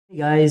Hey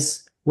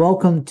guys,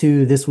 welcome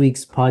to this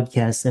week's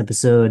podcast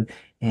episode.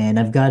 And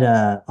I've got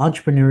a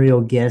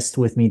entrepreneurial guest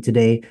with me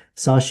today,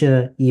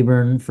 Sasha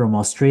Eburne from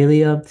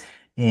Australia.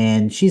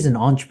 And she's an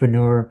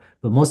entrepreneur,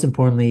 but most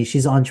importantly,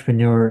 she's an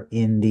entrepreneur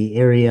in the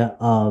area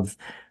of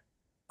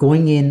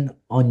going in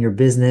on your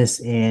business.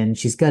 And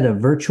she's got a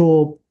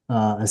virtual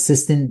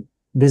assistant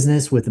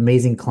business with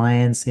amazing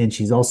clients. And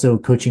she's also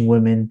coaching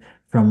women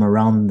from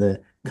around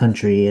the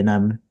country. And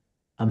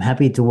I'm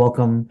happy to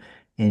welcome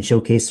and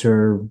showcase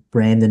her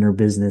brand and her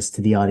business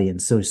to the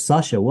audience. So,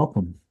 Sasha,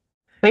 welcome.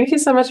 Thank you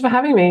so much for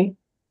having me.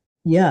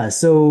 Yeah,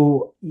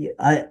 so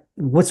I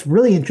what's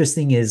really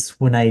interesting is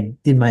when I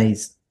did my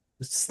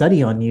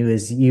study on you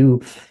is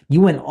you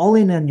went all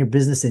in on your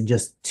business in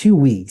just 2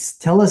 weeks.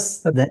 Tell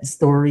us that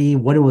story,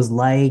 what it was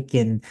like,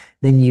 and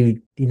then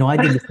I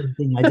did the same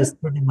thing. I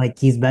just put in my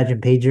keys, badge,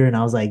 and pager, and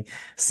I was like,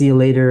 "See you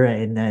later,"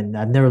 and then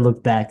I've never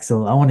looked back.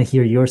 So I want to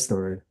hear your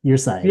story, your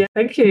Yeah, side.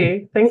 thank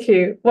you. Thank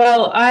you.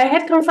 Well, I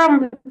had come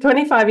from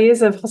 25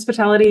 years of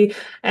hospitality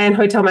and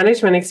hotel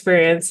management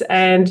experience,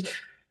 and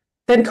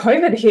then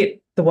COVID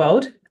hit the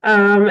world.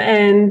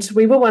 And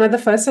we were one of the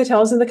first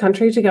hotels in the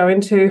country to go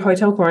into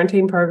hotel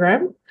quarantine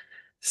program.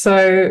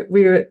 So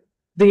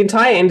the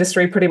entire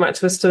industry pretty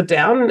much was stood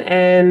down,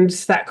 and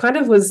that kind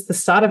of was the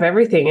start of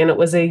everything. And it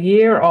was a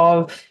year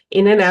of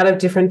in and out of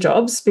different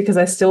jobs because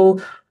I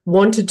still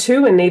wanted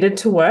to and needed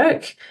to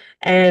work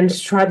and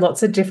tried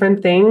lots of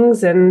different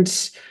things.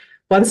 And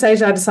one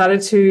stage I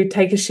decided to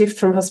take a shift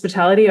from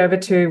hospitality over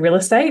to real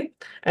estate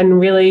and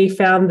really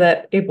found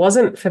that it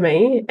wasn't for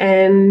me.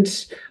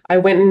 And I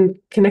went and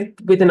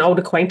connected with an old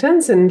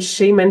acquaintance, and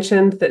she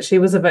mentioned that she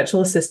was a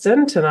virtual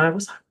assistant. And I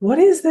was like, what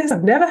is this?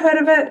 I've never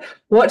heard of it.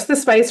 Watched the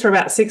space for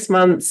about 6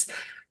 months.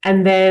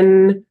 And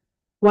then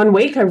one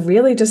week, I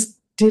really just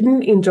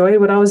didn't enjoy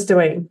what I was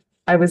doing.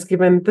 I was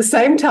given the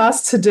same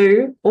task to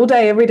do all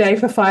day, every day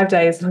for 5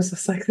 days. And I was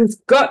just like, there's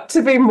got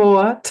to be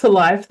more to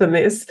life than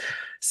this.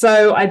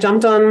 So I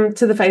jumped on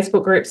to the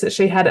Facebook groups that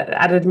she had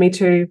added me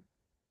to.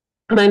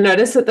 And I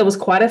noticed that there was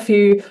quite a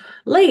few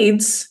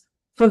leads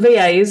for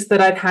VAs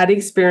that I'd had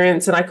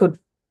experience and I could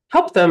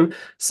help them.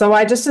 So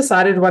I just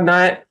decided one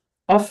night,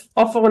 off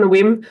on a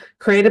whim,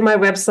 created my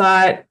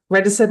website,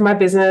 registered my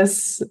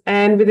business,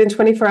 and within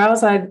 24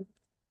 hours, I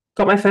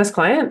got my first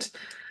client.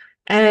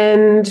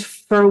 And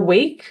for a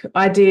week,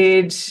 I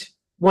did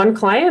one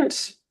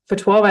client for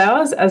 12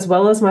 hours as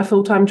well as my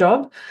full-time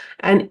job.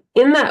 And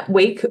in that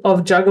week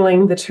of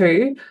juggling the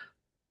two,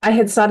 I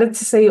had started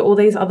to see all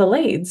these other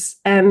leads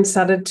and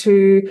started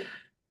to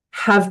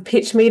have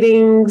pitch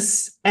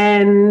meetings.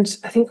 And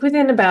I think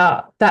within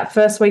about that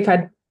first week,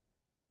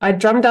 I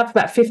drummed up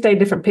about 15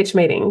 different pitch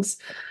meetings.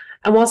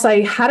 And whilst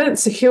I hadn't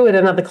secured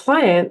another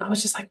client, I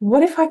was just like,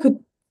 what if I could,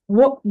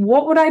 what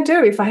would I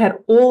do if I had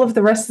all of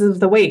the rest of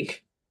the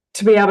week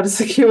to be able to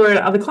secure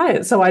other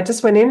clients? So I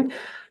just went in,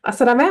 I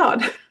said, I'm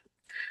out.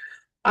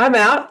 I'm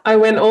out. I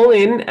went all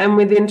in, and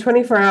within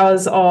 24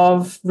 hours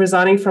of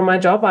resigning from my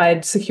job, I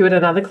had secured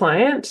another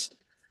client.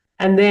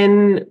 And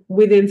then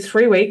within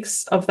 3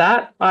 weeks of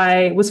that,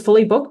 I was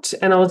fully booked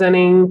and I was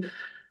earning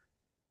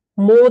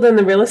more than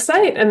the real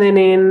estate. And then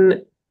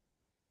in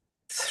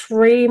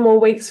 3 more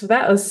weeks of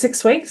that, or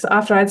 6 weeks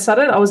after I'd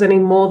started, I was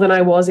earning more than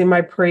I was in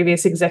my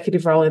previous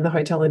executive role in the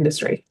hotel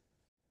industry.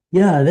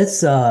 Yeah,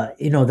 that's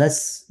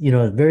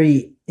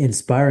very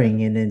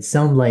inspiring and it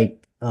sounds like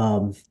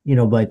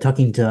by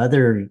talking to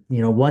other,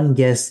 one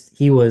guest,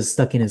 he was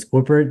stuck in his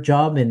corporate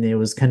job and it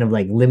was kind of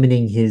like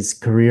limiting his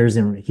careers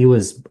and he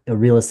was a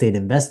real estate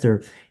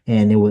investor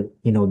and it was,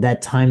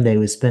 that time that he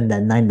would spend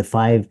that 9 to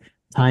 5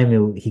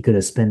 time he could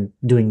have spent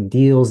doing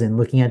deals and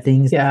looking at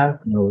things, Yeah.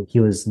 he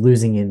was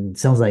losing and it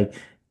sounds like,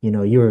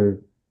 you were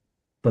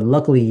but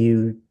luckily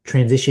you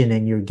transition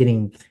and you're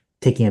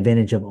taking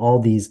advantage of all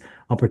these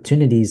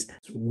opportunities.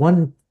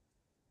 One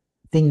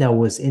thing that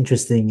was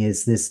interesting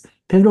is this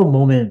pivotal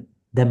moment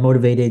that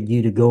motivated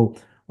you to go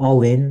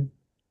all in.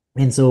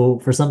 And so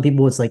for some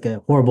people, it's like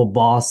a horrible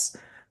boss.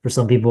 For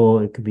some people,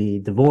 it could be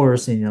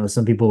divorce. And,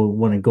 some people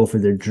want to go for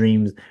their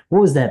dreams.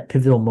 What was that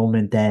pivotal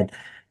moment that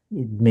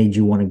made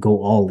you want to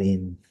go all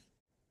in?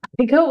 I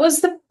think it was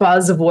the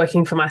buzz of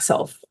working for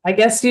myself. I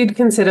guess you'd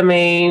consider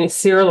me a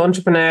serial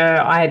entrepreneur.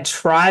 I had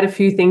tried a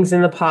few things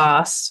in the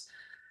past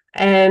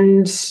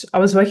and I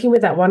was working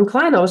with that one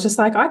client. I was just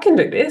like, I can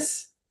do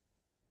this.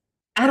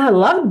 And I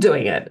loved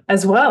doing it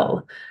as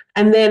well.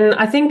 And then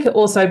I think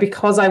also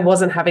because I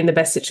wasn't having the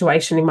best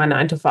situation in my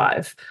 9 to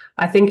 5,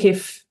 I think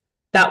if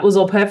that was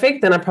all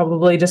perfect, then I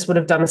probably just would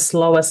have done a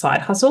slower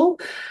side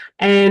hustle.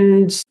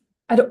 And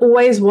I'd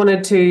always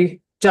wanted to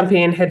jump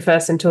in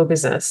headfirst into a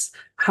business.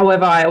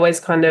 However, I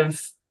always kind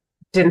of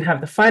didn't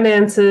have the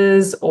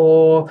finances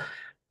or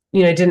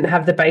didn't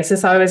have the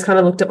basis. I always kind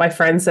of looked at my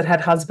friends that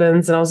had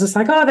husbands and I was just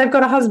like, oh, they've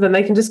got a husband.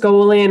 They can just go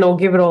all in or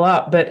give it all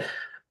up. But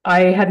I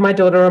had my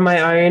daughter on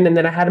my own and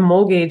then I had a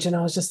mortgage and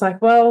I was just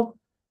like, well,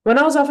 when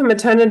I was off on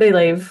maternity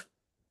leave,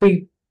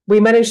 we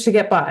managed to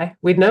get by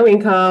with no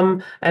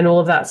income and all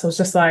of that. So it's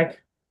just like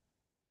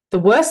the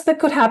worst that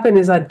could happen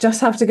is I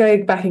just have to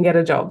go back and get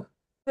a job.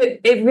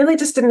 it really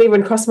just didn't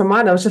even cross my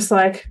mind. I was just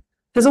like,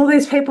 there's all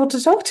these people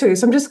to talk to,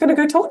 so I'm just going to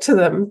go talk to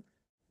them.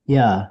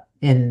 Yeah.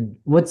 And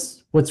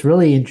what's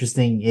really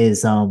interesting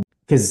is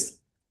because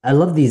I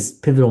love these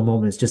pivotal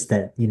moments, just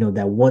that,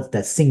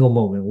 that single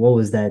moment. What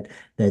was that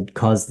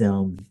caused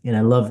them? And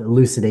I love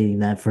elucidating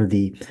that for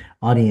the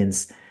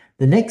audience.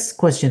 The next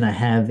question I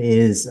have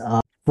is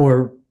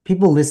for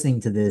people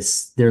listening to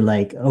this, they're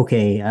like,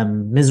 okay,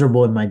 I'm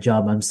miserable in my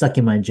job. I'm stuck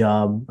in my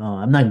job.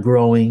 I'm not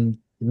growing.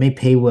 It may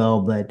pay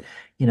well, but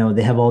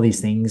they have all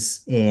these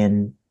things.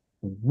 And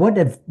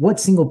what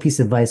single piece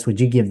of advice would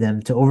you give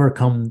them to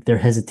overcome their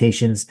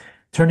hesitations,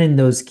 turn in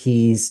those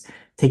keys,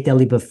 take that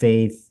leap of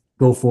faith,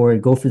 go for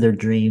it, go for their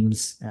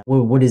dreams?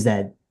 What is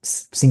that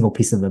single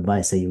piece of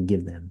advice that you would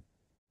give them?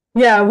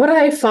 Yeah, what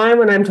I find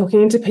when I'm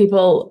talking to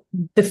people,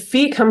 the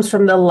fear comes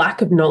from the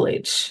lack of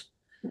knowledge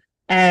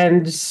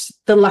and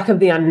the lack of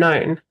the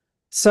unknown.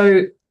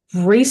 So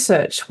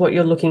research what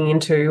you're looking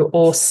into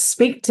or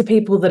speak to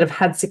people that have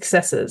had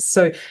successes.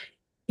 So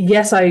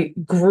yes, I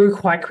grew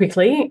quite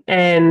quickly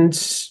and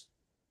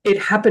it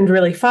happened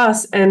really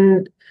fast.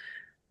 And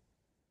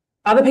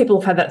other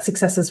people have had that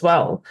success as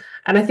well.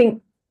 And I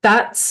think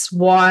that's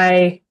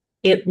why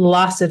it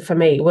lasted for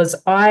me was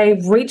I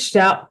reached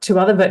out to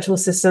other virtual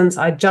assistants.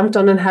 I jumped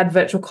on and had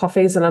virtual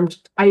coffees and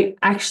I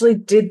actually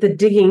did the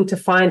digging to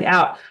find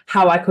out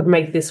how I could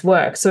make this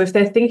work. So if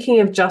they're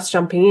thinking of just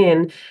jumping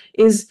in,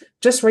 is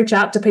just reach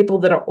out to people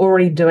that are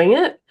already doing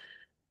it,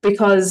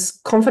 because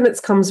confidence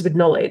comes with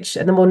knowledge.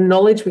 And the more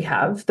knowledge we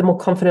have, the more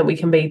confident we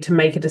can be to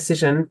make a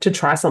decision to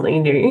try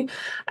something new.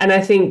 And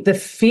I think the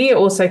fear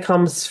also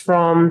comes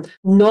from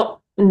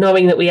not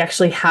knowing that we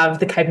actually have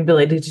the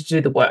capability to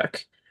do the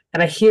work.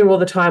 And I hear all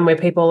the time where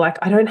people are like,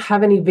 I don't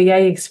have any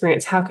VA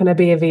experience. How can I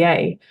be a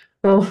VA?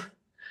 Well,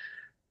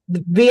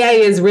 the VA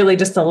is really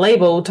just a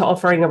label to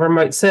offering a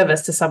remote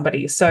service to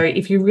somebody. So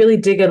if you really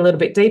dig a little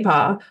bit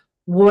deeper,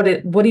 what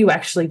are you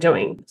actually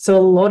doing? So a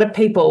lot of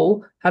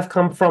people have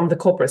come from the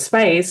corporate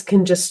space,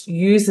 can just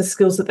use the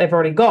skills that they've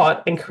already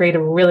got and create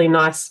a really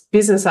nice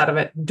business out of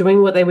it,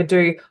 doing what they would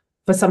do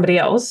for somebody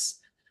else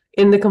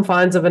in the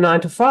confines of a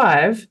 9 to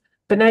 5,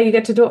 but now you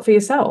get to do it for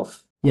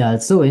yourself. Yeah,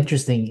 it's so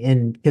interesting.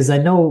 And because I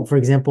know, for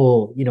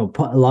example,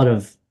 a lot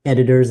of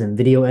editors and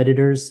video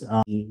editors,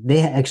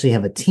 they actually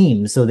have a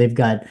team. So they've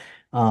got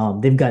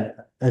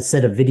a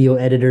set of video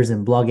editors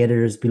and blog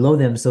editors below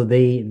them. So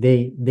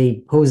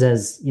they pose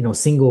as,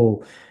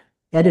 single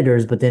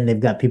editors, but then they've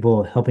got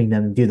people helping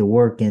them do the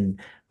work. And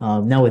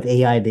now with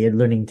AI, they're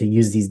learning to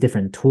use these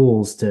different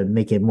tools to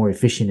make it more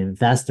efficient and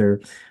faster.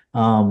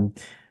 Um,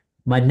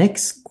 my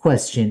next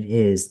question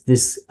is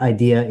this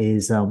idea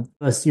is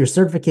your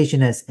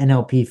certification as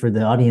NLP for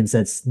the audience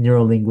that's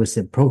neuro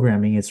linguistic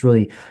programming. It's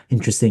really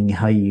interesting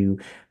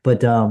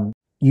but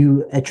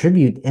you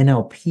attribute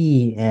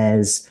NLP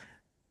as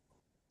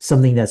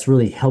something that's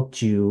really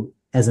helped you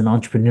as an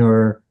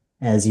entrepreneur,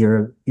 as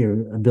your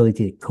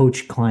ability to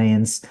coach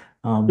clients.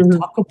 Mhm.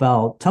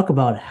 Talk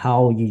about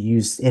how you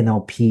use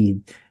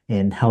NLP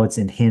and how it's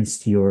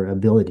enhanced your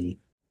ability.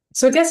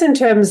 So I guess in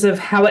terms of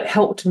how it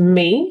helped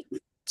me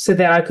so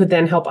that I could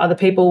then help other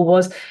people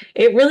was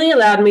it really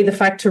allowed me the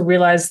fact to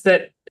realize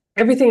that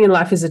everything in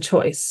life is a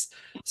choice.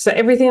 So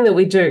everything that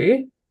we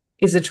do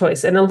is a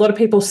choice. And a lot of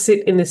people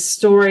sit in this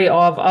story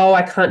of, oh,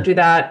 I can't do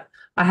that.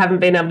 I haven't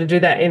been able to do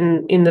that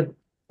in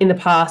the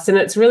past. And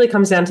it really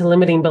comes down to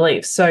limiting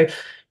beliefs. So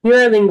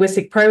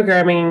neuro-linguistic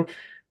programming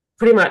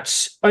pretty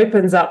much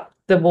opens up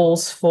the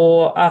walls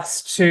for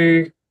us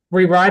to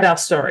rewrite our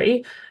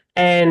story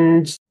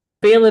and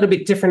be a little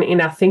bit different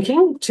in our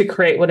thinking to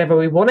create whatever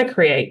we want to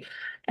create.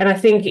 And I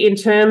think in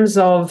terms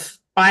of,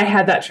 I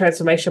had that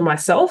transformation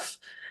myself,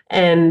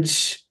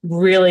 and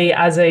really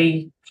as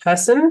a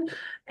person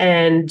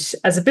and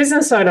as a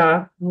business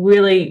owner,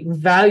 really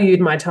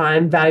valued my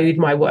time, valued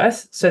my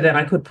worth so that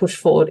I could push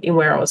forward in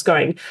where I was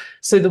going.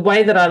 So the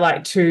way that I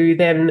like to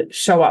then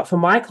show up for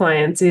my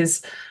clients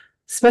is,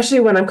 especially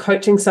when I'm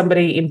coaching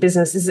somebody in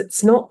business, is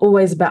it's not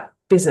always about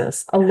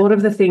business. A lot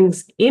of the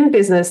things in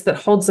business that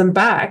holds them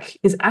back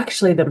is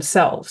actually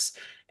themselves.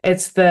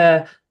 It's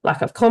the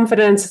lack of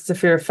confidence, it's the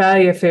fear of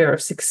failure, fear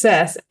of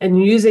success.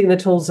 And using the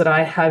tools that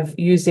I have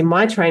used in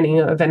my training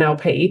of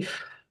NLP,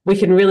 we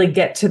can really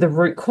get to the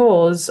root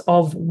cause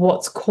of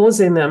what's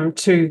causing them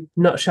to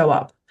not show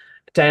up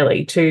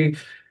daily, to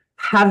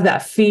have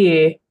that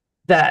fear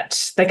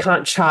that they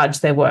can't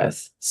charge their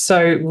worth.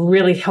 So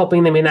really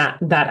helping them in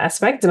that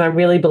aspect. And I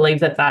really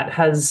believe that that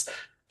has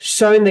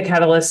shown the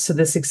catalyst to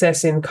the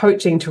success in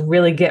coaching to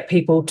really get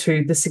people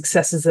to the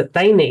successes that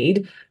they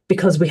need,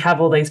 because we have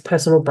all these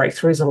personal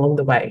breakthroughs along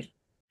the way.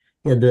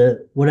 Yeah,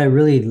 what I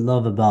really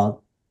love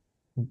about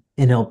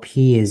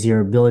NLP is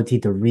your ability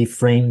to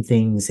reframe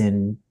things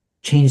and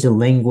change the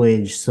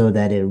language so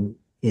that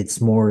it's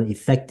more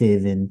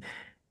effective and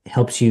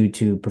helps you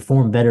to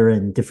perform better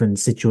in different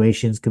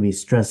situations. Could be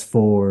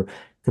stressful, or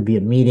could be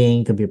a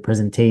meeting, could be a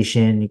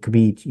presentation, it could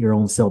be your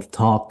own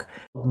self-talk.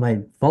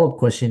 My follow-up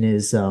question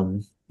is,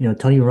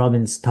 Tony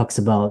Robbins talks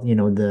about,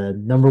 the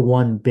number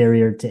one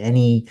barrier to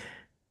any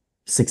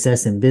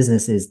success in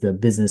business is the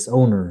business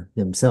owner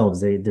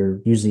themselves. They're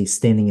usually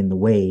standing in the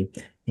way,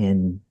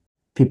 and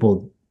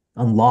people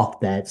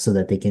unlock that so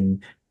that they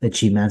can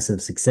achieve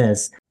massive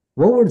success.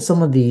 What were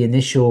some of the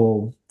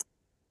initial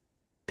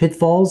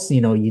pitfalls?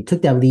 You know, you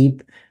took that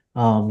leap.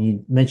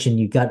 You mentioned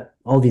you got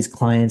all these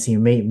clients and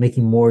you're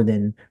making more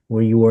than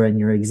where you were in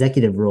your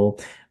executive role.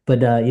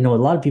 But you know, a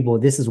lot of people,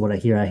 this is what I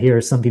hear. I hear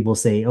some people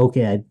say,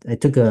 okay, I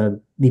took a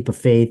leap of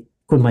faith,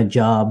 quit my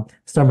job,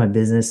 start my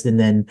business, and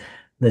then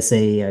let's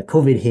say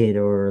COVID hit,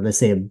 or let's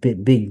say a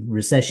big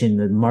recession,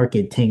 the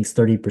market tanks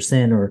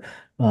 30%, or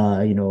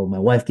you know, my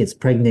wife gets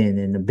pregnant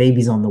and the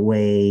baby's on the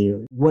way.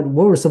 What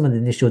were some of the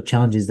initial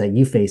challenges that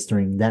you faced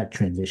during that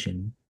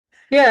transition?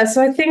 Yeah,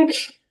 so I think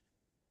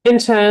in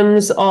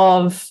terms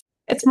of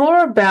it's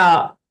more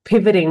about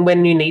pivoting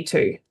when you need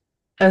to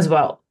as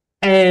well.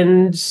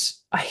 And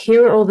I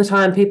hear it all the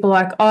time. People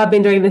are like, oh, I've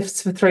been doing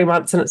this for 3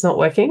 months and it's not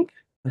working.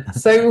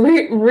 So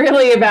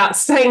really about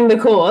staying the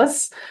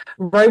course.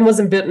 Rome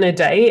wasn't built in a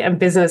day, and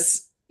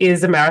business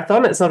is a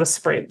marathon. It's not a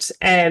sprint.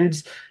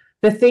 And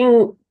the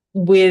thing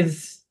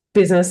with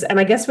business, and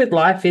I guess with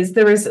life, is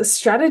there is a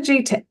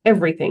strategy to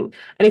everything.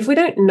 And if we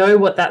don't know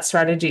what that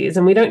strategy is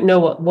and we don't know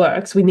what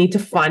works, we need to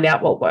find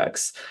out what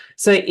works.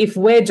 So if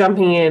we're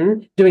jumping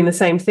in, doing the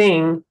same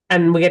thing,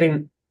 and we're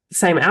getting the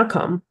same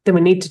outcome, then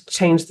we need to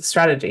change the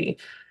strategy.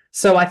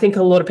 So I think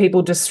a lot of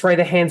people just throw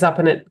their hands up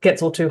and it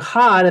gets all too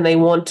hard and they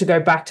want to go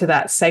back to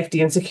that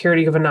safety and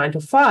security of a 9 to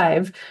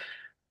 5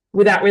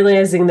 without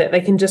realizing that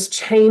they can just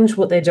change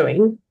what they're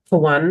doing, for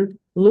one,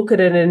 look at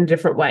it in a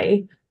different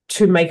way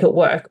to make it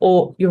work.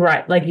 Or you're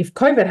right, like if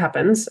COVID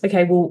happens,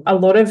 okay, well, a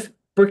lot of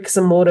bricks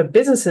and mortar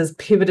businesses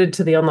pivoted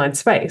to the online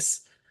space.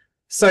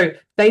 So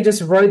they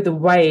just rode the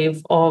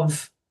wave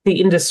of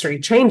the industry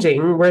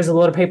changing, whereas a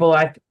lot of people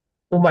are like,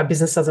 well, my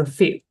business doesn't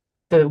fit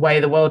the way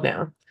of the world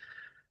now.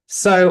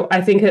 So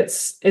I think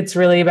it's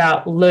really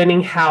about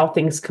learning how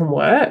things can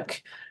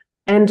work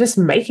and just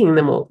making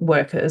them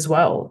work as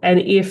well.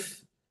 And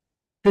if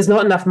there's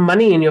not enough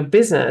money in your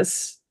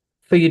business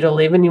for you to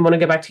live and you want to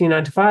go back to your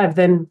 9 to 5,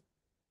 then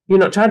you're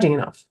not charging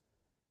enough,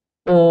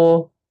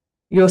 or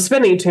you're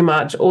spending too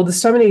much, or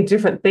there's so many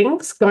different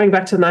things. Going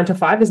back to 9 to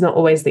 5 is not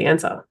always the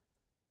answer,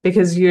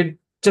 because you're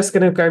just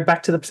going to go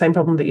back to the same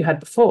problem that you had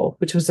before,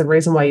 which was the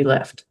reason why you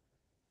left.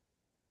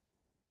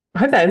 I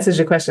hope that answers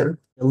your question.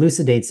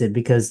 Elucidates it,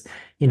 because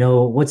you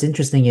know what's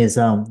interesting is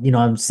you know,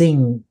 I'm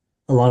seeing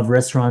a lot of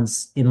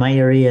restaurants in my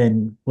area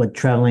and what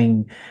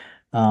traveling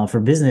for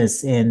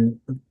business, and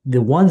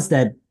the ones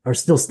that are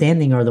still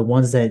standing are the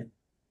ones that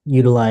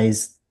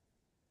utilize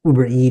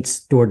Uber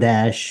Eats,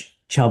 DoorDash,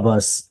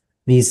 Chabas,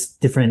 these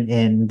different,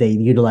 and they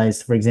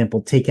utilize, for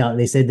example, takeout.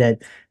 They said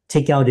that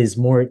takeout is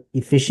more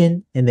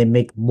efficient and they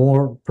make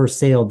more per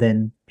sale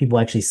than people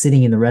actually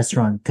sitting in the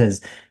restaurant,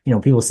 because you know,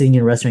 people sitting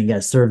in a restaurant, you got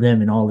to serve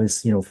them and all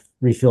this, you know,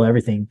 refill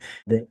everything.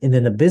 And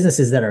then the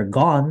businesses that are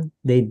gone,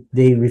 they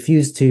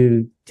refuse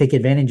to take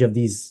advantage of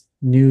these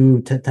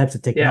new types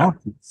of Yeah.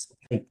 technologies.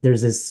 Like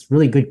there's this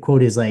really good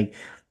quote is like,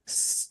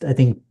 I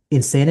think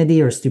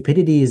insanity or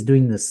stupidity is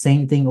doing the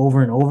same thing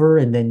over and over,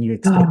 and then you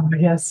expect Oh,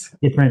 yes.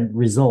 different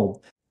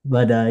result.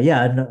 But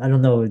yeah, I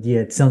don't know. Yeah,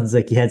 it sounds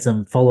like you had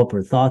some follow-up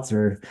or thoughts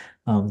or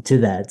to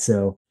that.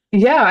 So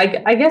Yeah,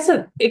 I guess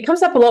it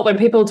comes up a lot when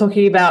people are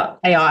talking about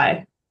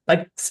AI,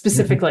 like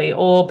specifically,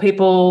 or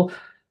people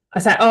I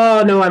say,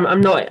 oh no,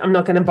 I'm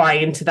not going to buy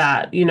into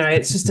that. You know,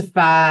 it's just a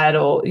fad,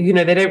 or you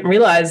know, they don't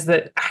realize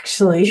that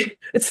actually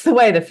it's the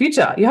way of the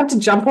future. You have to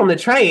jump on the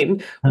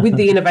train with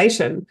the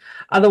innovation.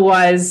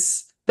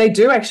 Otherwise, they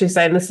do actually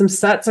say, and there's some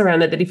stats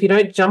around it, that if you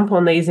don't jump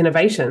on these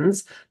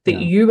innovations, that yeah.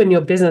 you and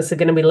your business are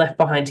going to be left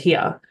behind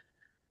here.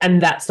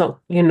 And that's not,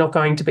 you're not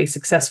going to be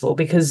successful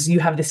because you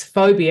have this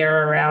phobia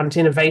around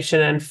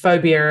innovation and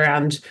phobia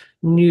around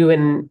new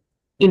and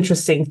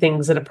interesting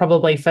things that are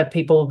probably for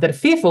people that are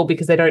fearful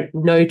because they don't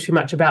know too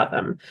much about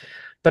them.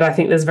 But I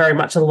think there's very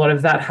much a lot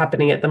of that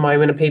happening at the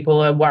moment, and people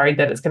are worried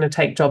that it's going to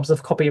take jobs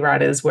of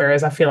copywriters,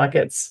 whereas I feel like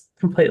it's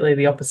completely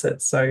the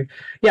opposite. So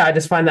yeah, I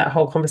just find that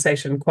whole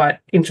conversation quite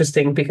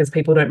interesting because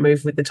people don't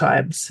move with the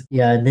times.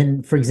 Yeah, and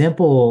then for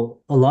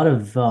example, a lot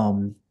of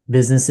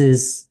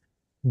businesses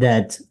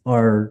that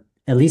are,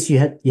 at least you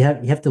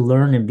have to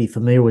learn and be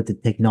familiar with the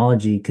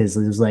technology, because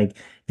it was like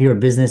if you're a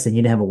business and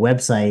you didn't have a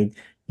website,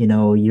 you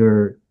know,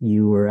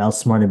 you were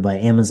outsmarted by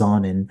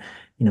Amazon and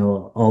you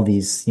know all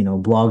these, you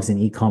know, blogs and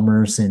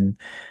e-commerce. And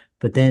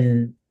but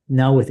then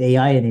now with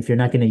AI, and if you're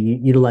not going to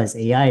utilize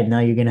AI, now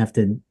you're gonna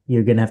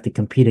have to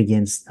compete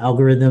against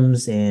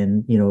algorithms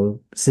and, you know,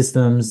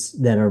 systems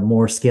that are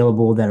more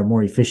scalable, that are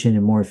more efficient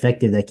and more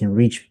effective, that can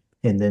reach.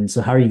 And then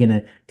so how are you going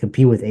to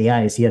compete with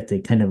AI? So you have to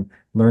kind of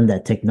learn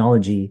that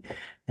technology,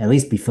 at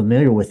least be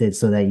familiar with it,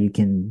 so that you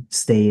can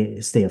stay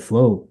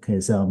afloat.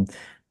 Because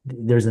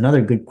there's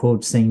another good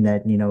quote saying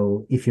that, you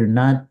know, if you're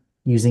not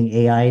using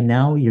AI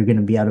now, you're going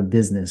to be out of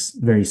business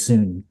very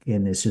soon.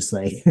 And it's just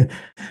like,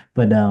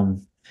 but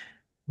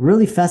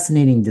really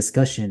fascinating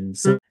discussion.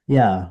 So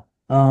yeah.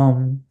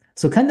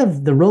 So kind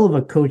of the role of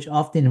a coach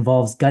often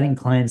involves guiding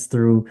clients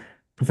through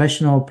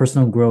professional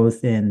personal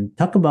growth and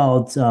talk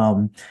about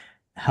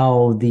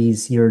how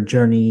these your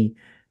journey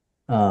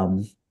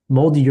um,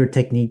 molded your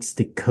techniques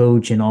to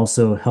coach and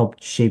also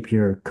helped shape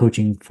your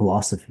coaching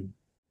philosophy.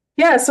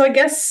 Yeah, so I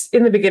guess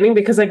in the beginning,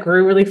 because I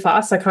grew really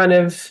fast, I kind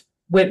of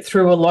went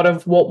through a lot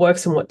of what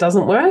works and what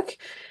doesn't work.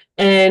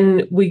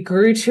 And we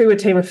grew to a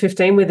team of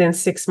 15 within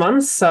 6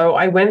 months. So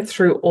I went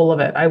through all of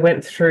it. I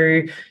went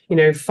through,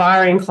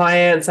 firing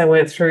clients. I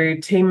went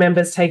through team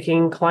members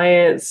taking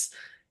clients,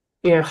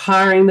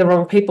 hiring the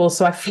wrong people.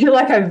 So I feel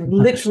like I've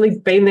literally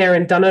been there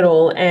and done it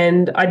all.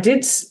 And I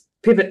did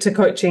pivot to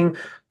coaching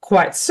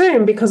quite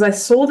soon because I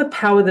saw the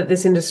power that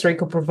this industry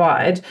could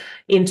provide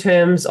in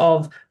terms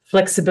of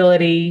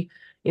flexibility,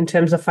 in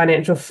terms of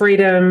financial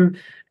freedom,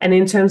 and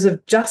in terms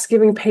of just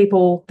giving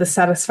people the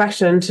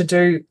satisfaction to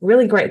do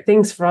really great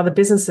things for other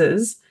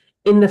businesses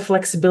in the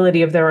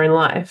flexibility of their own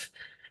life.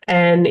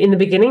 And in the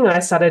beginning, I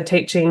started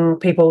teaching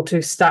people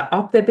to start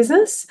up their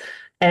business.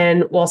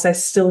 And whilst I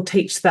still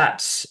teach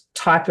that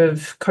type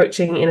of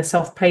coaching in a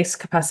self-paced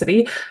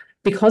capacity,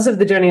 because of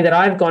the journey that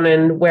I've gone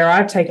and where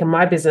I've taken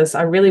my business,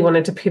 I really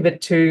wanted to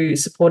pivot to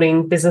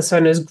supporting business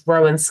owners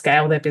grow and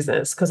scale their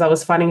business because I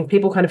was finding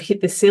people kind of hit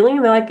this ceiling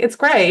and they're like, it's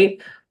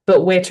great,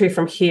 but where to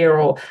from here?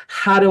 Or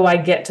how do I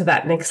get to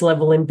that next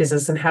level in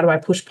business and how do I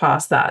push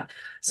past that?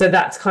 So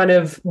that's kind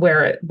of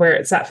where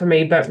it's at for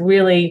me, but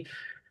really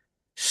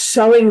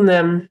showing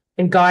them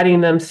and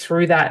guiding them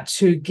through that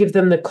to give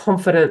them the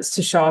confidence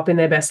to show up in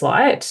their best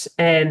light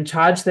and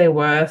charge their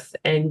worth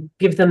and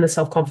give them the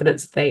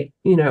self-confidence that they,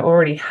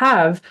 already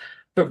have,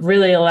 but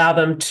really allow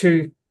them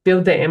to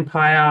build their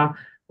empire,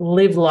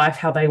 live life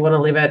how they want to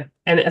live it,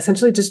 and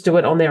essentially just do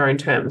it on their own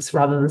terms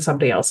rather than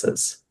somebody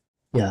else's.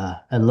 Yeah,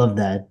 I love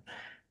that.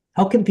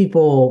 How can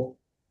people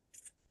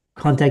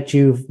contact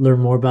you,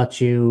 learn more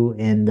about you,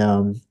 and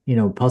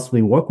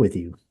possibly work with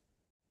you?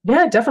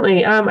 Yeah,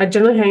 definitely. I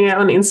generally hang out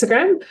on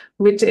Instagram,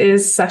 which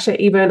is Sasha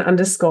Eburne __,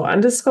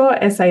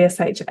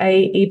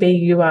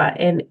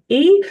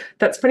 SASHAEBURNE.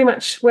 That's pretty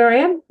much where I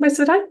am most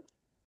of the time.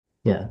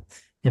 Yeah.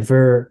 And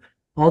for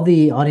all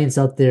the audience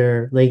out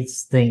there,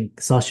 let's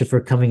thank Sasha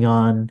for coming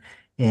on.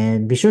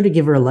 And be sure to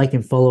give her a like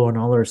and follow on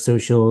all her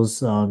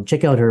socials.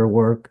 Check out her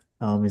work.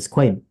 It's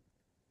quite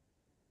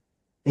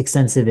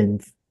extensive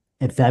and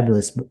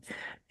fabulous.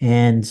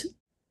 And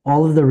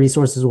all of the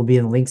resources will be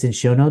in the links and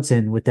show notes.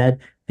 And with that,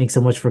 thanks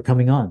so much for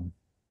coming on.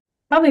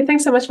 Lovely.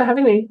 Thanks so much for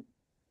having me.